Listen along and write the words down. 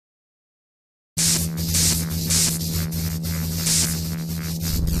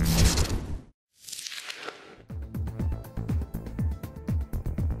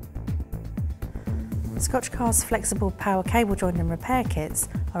Scotchcast's flexible power cable joint and repair kits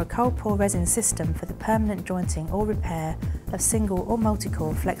are a cold pour resin system for the permanent jointing or repair of single or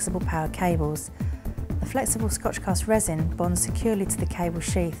multi-core flexible power cables. The flexible Scotchcast resin bonds securely to the cable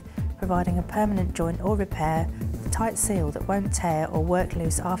sheath, providing a permanent joint or repair with a tight seal that won't tear or work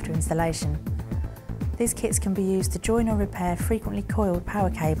loose after installation. These kits can be used to join or repair frequently coiled power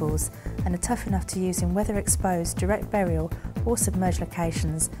cables and are tough enough to use in weather-exposed, direct burial or submerged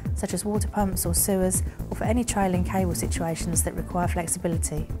locations such as water pumps or sewers, or for any trailing cable situations that require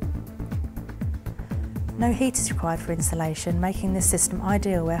flexibility. No heat is required for installation, making this system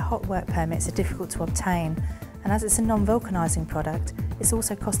ideal where hot work permits are difficult to obtain, and as it's a non-vulcanising product, it's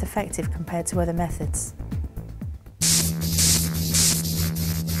also cost-effective compared to other methods.